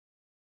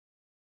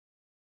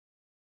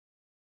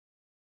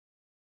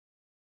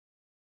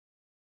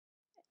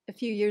A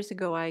few years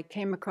ago, I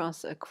came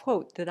across a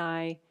quote that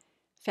I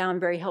found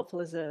very helpful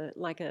as a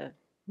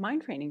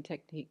mind training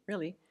technique,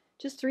 really.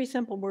 Just three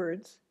simple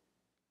words.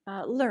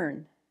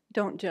 Learn,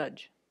 don't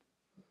judge.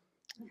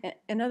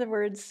 In other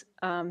words,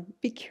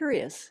 be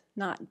curious,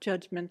 not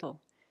judgmental.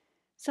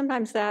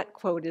 Sometimes that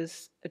quote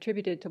is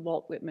attributed to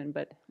Walt Whitman,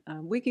 but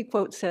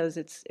WikiQuote says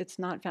it's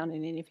not found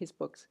in any of his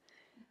books.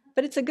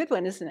 But it's a good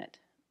one, isn't it?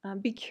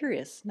 Be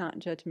curious, not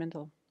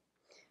judgmental.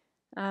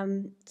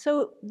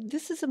 So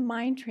this is a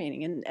mind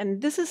training,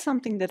 and this is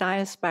something that I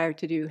aspire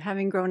to do.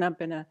 Having grown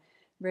up in a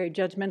very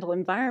judgmental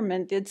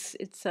environment,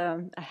 it's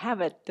a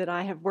habit that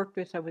I have worked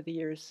with over the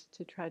years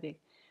to try to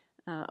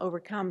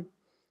overcome.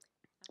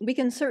 We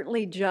can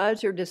certainly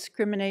judge or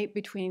discriminate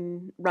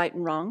between right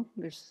and wrong.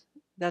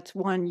 That's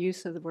one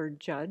use of the word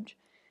judge.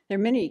 There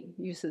are many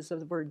uses of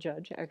the word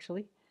judge,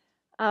 actually.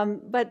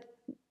 But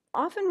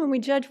often when we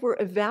judge, we're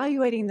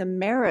evaluating the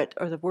merit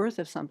or the worth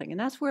of something, and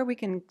that's where we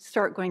can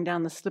start going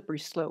down the slippery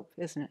slope,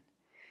 isn't it?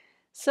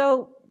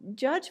 So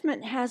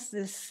judgment has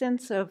this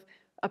sense of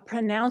a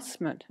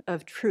pronouncement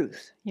of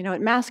truth. You know,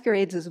 it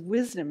masquerades as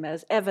wisdom,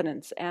 as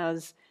evidence,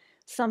 as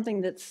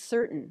something that's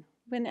certain,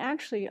 when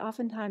actually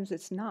oftentimes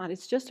it's not.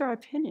 It's just our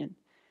opinion.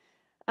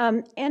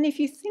 And if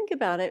you think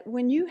about it,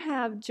 when you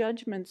have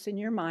judgments in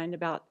your mind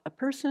about a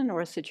person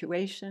or a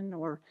situation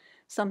or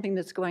something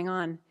that's going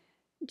on,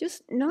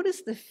 just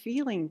notice the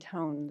feeling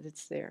tone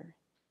that's there.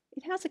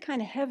 It has a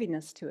kind of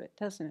heaviness to it,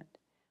 doesn't it?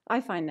 I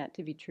find that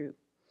to be true.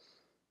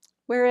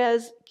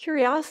 Whereas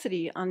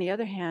curiosity, on the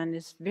other hand,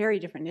 is very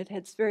different.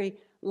 It's very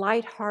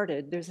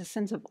lighthearted. There's a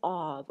sense of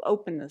awe, of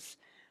openness,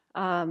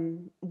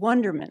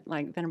 wonderment,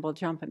 like Venerable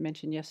Jumpet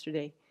mentioned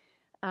yesterday.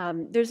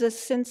 There's a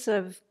sense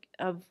of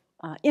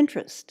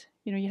interest.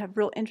 You know, you have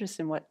real interest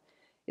in what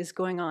is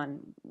going on,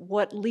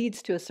 what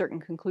leads to a certain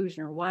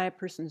conclusion, or why a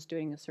person's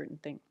doing a certain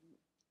thing.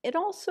 It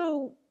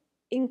also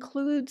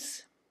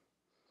includes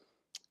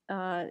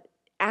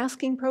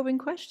asking probing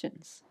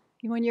questions.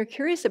 When you're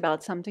curious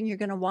about something, you're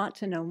going to want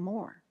to know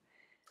more.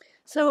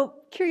 So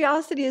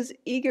curiosity is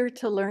eager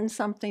to learn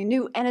something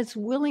new, and it's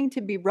willing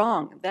to be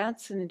wrong.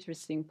 That's an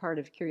interesting part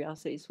of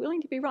curiosity. It's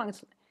willing to be wrong.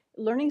 It's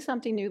learning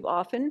something new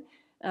often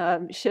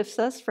shifts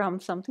us from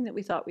something that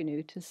we thought we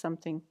knew to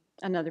something,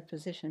 another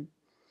position.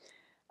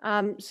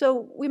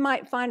 So we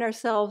might find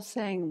ourselves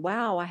saying,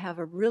 wow, I have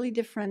a really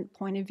different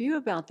point of view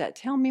about that.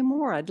 Tell me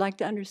more. I'd like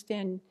to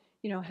understand,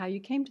 how you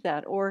came to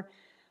that. Or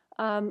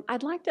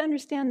I'd like to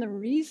understand the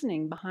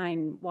reasoning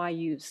behind why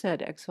you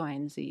said X, Y,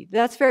 and Z.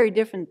 That's very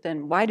different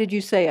than why did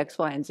you say X,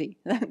 Y, and Z?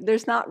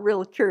 There's not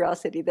real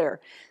curiosity there.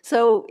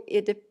 So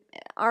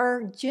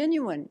our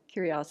genuine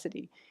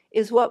curiosity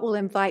is what will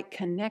invite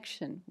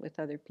connection with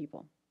other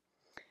people.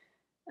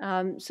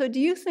 So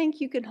do you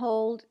think you could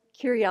hold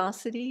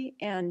curiosity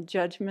and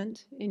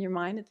judgment in your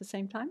mind at the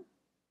same time?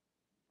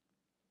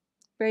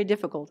 Very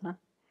difficult,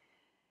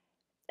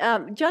 huh?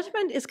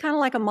 Judgment is kind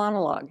of like a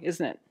monologue,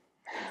 isn't it?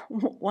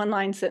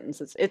 One-line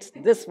sentences. It's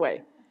this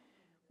way.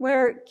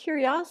 Where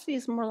curiosity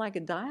is more like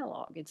a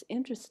dialogue. It's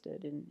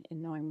interested in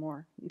knowing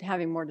more,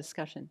 having more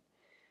discussion.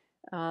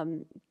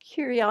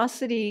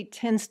 Curiosity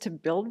tends to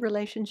build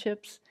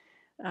relationships.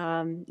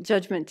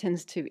 Judgment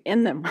tends to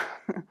end them,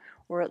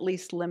 or at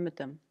least limit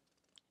them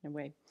in a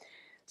way.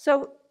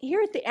 So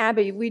here at the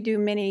Abbey, we do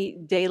many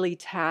daily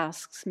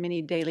tasks,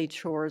 many daily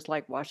chores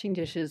like washing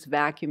dishes,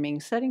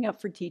 vacuuming, setting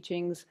up for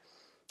teachings,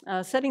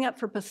 setting up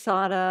for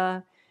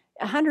pasada,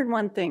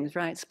 101 things,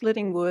 right?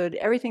 Splitting wood,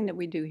 everything that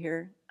we do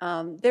here.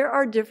 There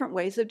are different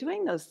ways of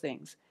doing those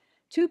things.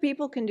 Two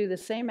people can do the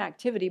same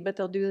activity, but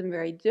they'll do them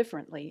very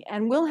differently.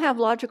 And we'll have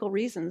logical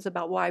reasons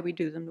about why we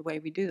do them the way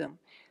we do them.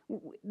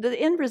 The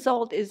end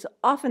result is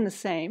often the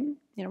same.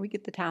 We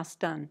get the task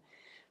done.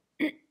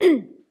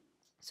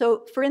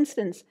 So, for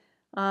instance,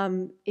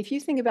 if you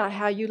think about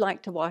how you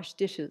like to wash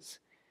dishes,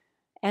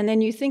 and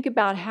then you think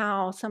about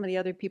how some of the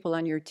other people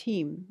on your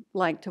team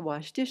like to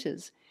wash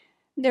dishes,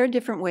 there are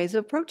different ways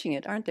of approaching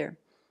it, aren't there?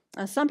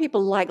 Some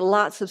people like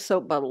lots of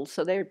soap bubbles,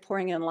 so they're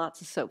pouring in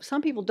lots of soap.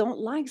 Some people don't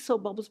like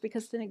soap bubbles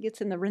because then it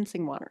gets in the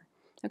rinsing water.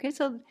 Okay,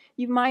 so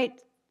you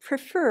might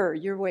prefer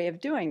your way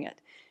of doing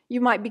it. You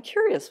might be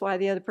curious why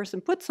the other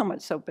person put so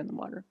much soap in the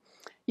water.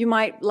 You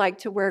might like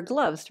to wear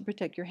gloves to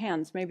protect your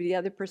hands. Maybe the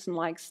other person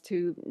likes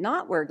to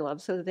not wear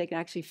gloves so that they can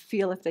actually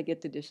feel if they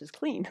get the dishes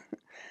clean.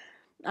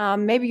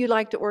 Maybe you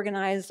like to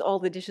organize all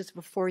the dishes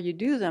before you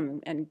do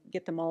them and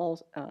get them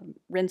all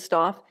rinsed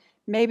off.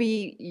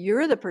 Maybe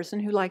you're the person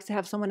who likes to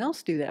have someone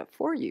else do that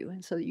for you,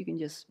 and so that you can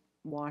just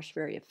wash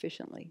very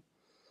efficiently.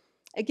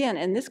 Again,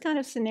 in this kind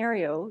of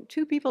scenario,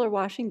 two people are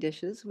washing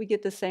dishes. We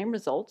get the same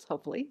results,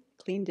 hopefully,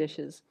 clean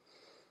dishes.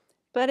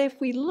 But if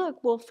we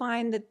look, we'll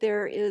find that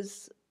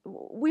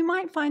we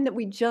might find that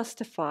we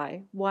justify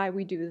why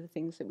we do the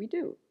things that we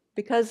do.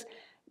 Because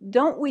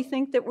don't we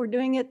think that we're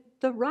doing it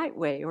the right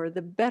way or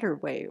the better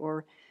way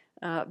or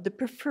the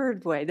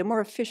preferred way, the more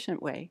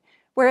efficient way?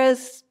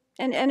 Whereas,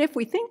 and if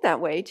we think that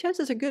way,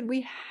 chances are good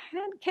we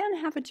can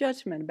have a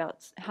judgment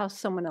about how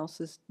someone else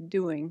is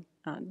doing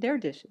their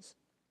dishes.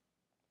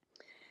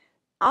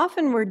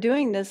 often we're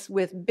doing this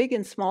with big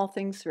and small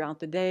things throughout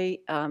the day,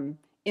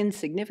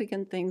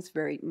 insignificant things,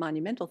 very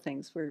monumental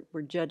things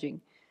we're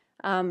judging.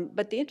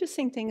 But the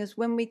interesting thing is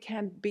when we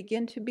can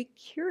begin to be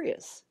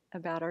curious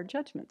about our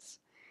judgments,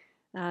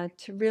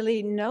 to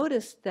really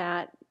notice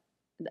that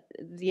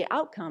the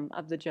outcome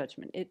of the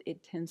judgment,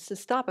 it tends to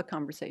stop a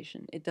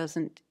conversation. It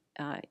doesn't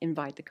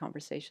invite the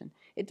conversation.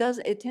 It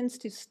tends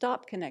to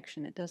stop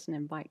connection. It doesn't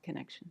invite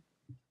connection.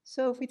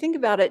 So if we think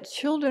about it,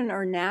 children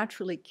are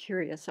naturally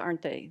curious,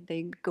 aren't they?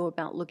 They go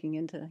about looking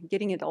into,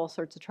 getting into all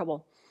sorts of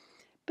trouble.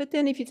 But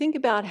then if you think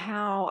about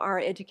how our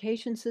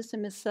education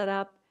system is set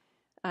up,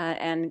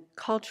 and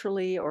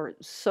culturally or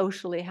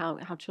socially,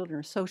 how children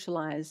are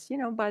socialized,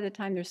 by the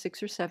time they're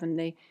 6 or 7,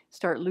 they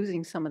start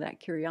losing some of that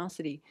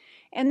curiosity.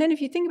 And then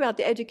if you think about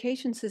the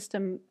education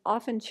system,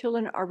 often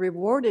children are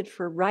rewarded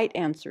for right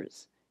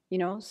answers,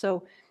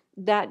 so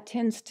that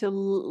tends to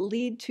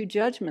lead to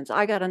judgments.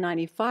 I got a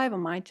 95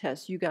 on my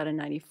test, you got a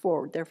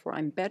 94, therefore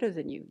I'm better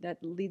than you. That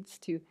leads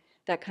to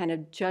that kind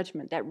of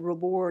judgment, that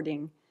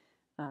rewarding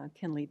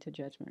can lead to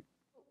judgment.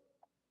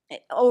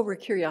 Over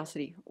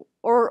curiosity,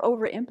 or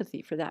over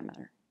empathy for that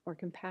matter, or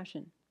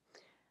compassion.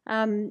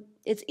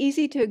 It's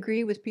easy to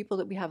agree with people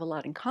that we have a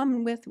lot in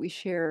common with, we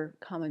share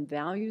common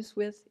values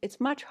with. It's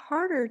much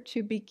harder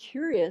to be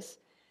curious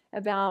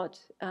about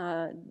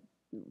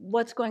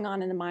what's going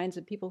on in the minds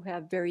of people who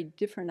have very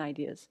different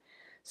ideas.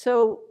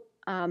 So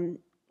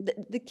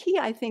the key,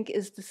 I think,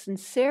 is the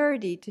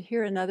sincerity to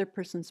hear another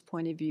person's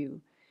point of view.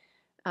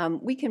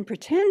 We can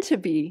pretend to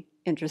be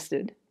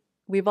interested.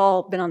 We've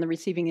all been on the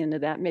receiving end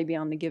of that, maybe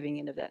on the giving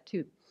end of that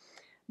too.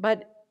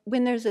 But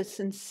when there's a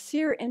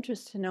sincere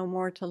interest to know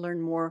more, to learn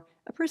more,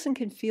 a person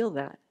can feel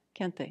that,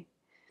 can't they?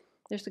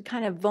 There's a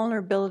kind of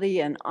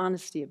vulnerability and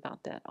honesty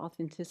about that,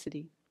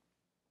 authenticity.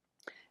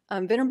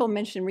 Venerable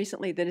mentioned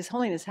recently that His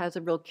Holiness has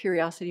a real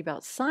curiosity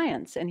about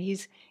science, and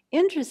he's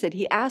interested.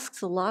 He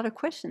asks a lot of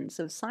questions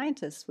of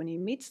scientists when he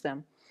meets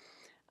them.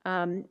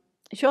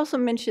 She also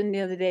mentioned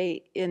the other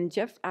day in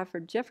after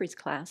Jeffrey's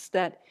class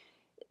that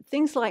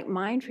things like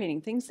mind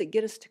training, things that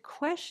get us to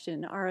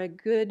question, are a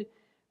good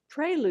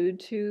prelude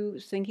to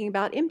thinking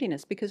about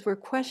emptiness, because we're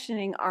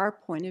questioning our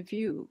point of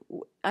view,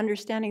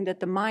 understanding that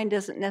the mind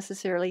doesn't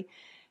necessarily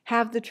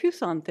have the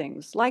truth on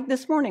things. Like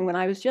this morning when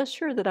I was just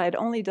sure that I had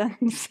only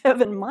done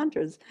 7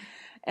 mantras,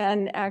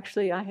 and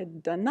actually I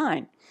had done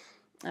 9.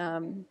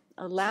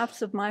 A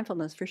lapse of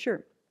mindfulness for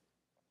sure.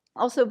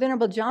 Also,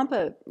 Venerable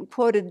Jampa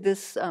quoted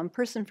this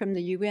person from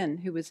the UN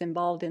who was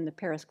involved in the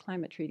Paris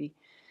Climate Treaty,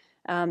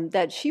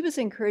 that she was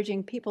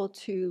encouraging people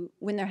to,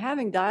 when they're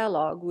having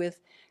dialogue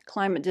with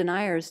climate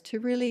deniers,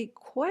 to really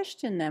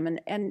question them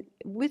and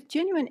with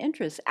genuine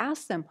interest,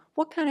 ask them,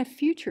 what kind of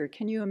future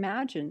can you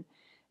imagine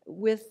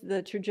with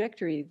the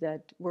trajectory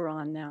that we're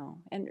on now?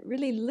 And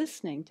really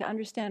listening to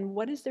understand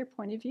what is their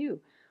point of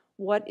view,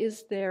 what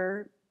is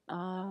their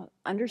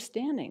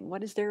understanding,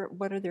 what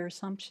are their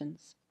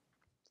assumptions.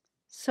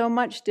 So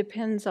much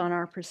depends on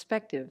our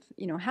perspective.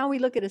 How we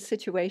look at a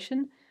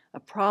situation, a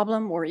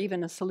problem, or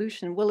even a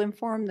solution will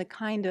inform the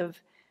kind of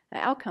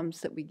outcomes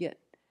that we get.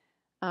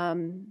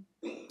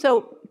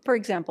 So, for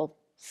example,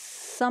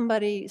 some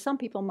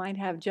people might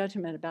have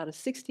judgment about a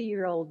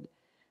 60-year-old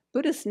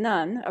Buddhist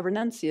nun, a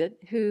renunciate,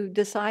 who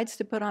decides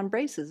to put on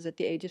braces at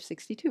the age of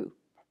 62.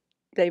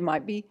 They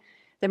might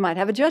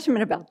have a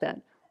judgment about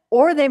that.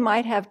 Or they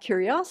might have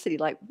curiosity,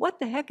 like, what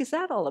the heck is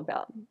that all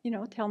about?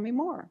 Tell me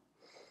more.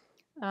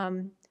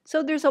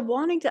 So there's a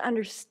wanting to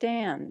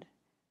understand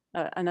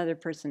another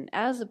person,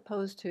 as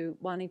opposed to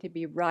wanting to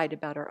be right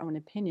about our own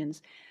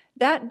opinions.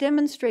 That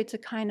demonstrates a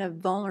kind of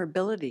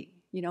vulnerability.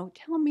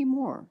 Tell me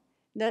more.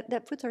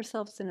 That puts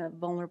ourselves in a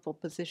vulnerable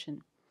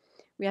position.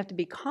 We have to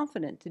be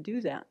confident to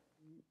do that.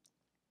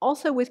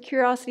 Also, with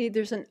curiosity,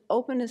 there's an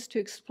openness to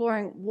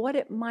exploring what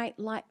it might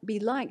be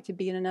like to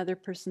be in another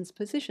person's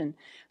position.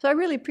 So I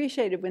really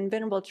appreciated when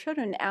Venerable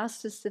Children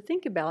asked us to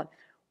think about,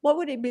 what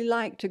would it be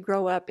like to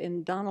grow up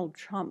in Donald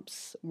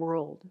Trump's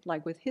world,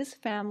 like with his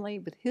family,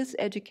 with his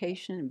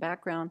education and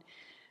background,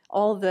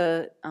 all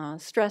the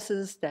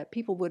stresses that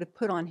people would have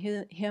put on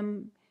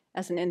him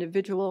as an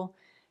individual.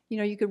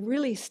 You could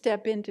really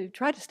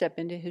try to step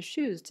into his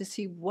shoes to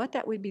see what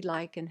that would be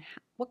like and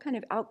what kind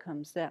of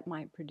outcomes that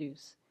might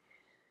produce.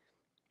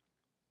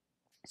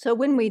 So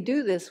when we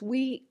do this,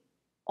 we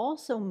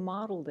also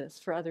model this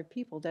for other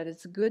people, that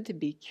it's good to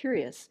be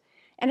curious.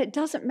 And it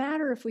doesn't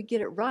matter if we get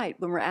it right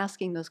when we're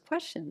asking those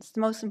questions. The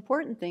most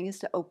important thing is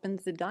to open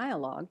the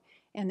dialogue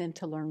and then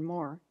to learn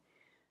more.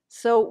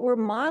 So we're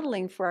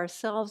modeling for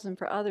ourselves and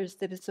for others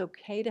that it's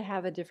okay to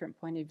have a different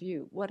point of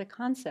view. What a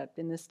concept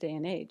in this day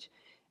and age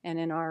and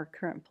in our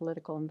current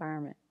political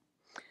environment.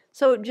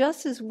 So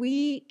just as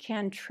we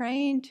can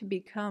train to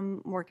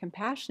become more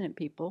compassionate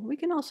people, we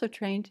can also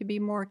train to be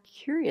more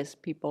curious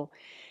people.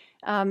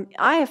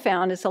 I have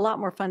found it's a lot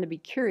more fun to be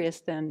curious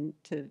than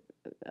to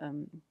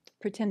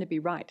pretend to be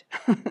right.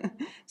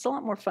 It's a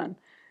lot more fun.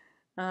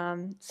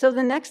 So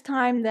the next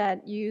time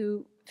that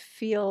you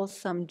feel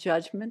some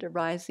judgment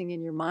arising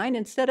in your mind,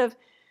 instead of,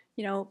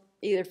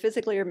 either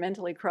physically or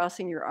mentally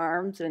crossing your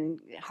arms and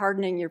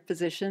hardening your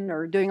position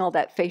or doing all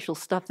that facial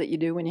stuff that you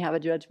do when you have a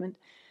judgment.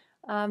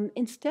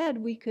 Instead,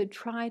 we could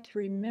try to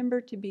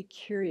remember to be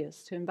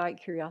curious, to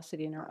invite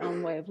curiosity in our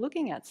own way of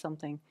looking at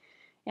something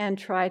and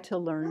try to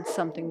learn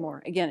something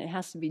more. Again, it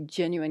has to be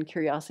genuine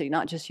curiosity,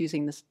 not just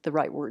using the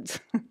right words.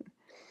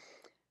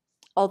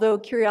 Although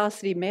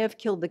curiosity may have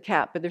killed the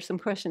cat, but there's some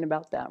question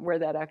about that, where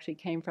that actually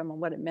came from and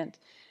what it meant.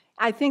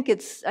 I think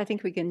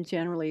we can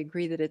generally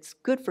agree that it's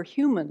good for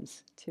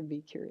humans to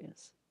be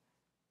curious.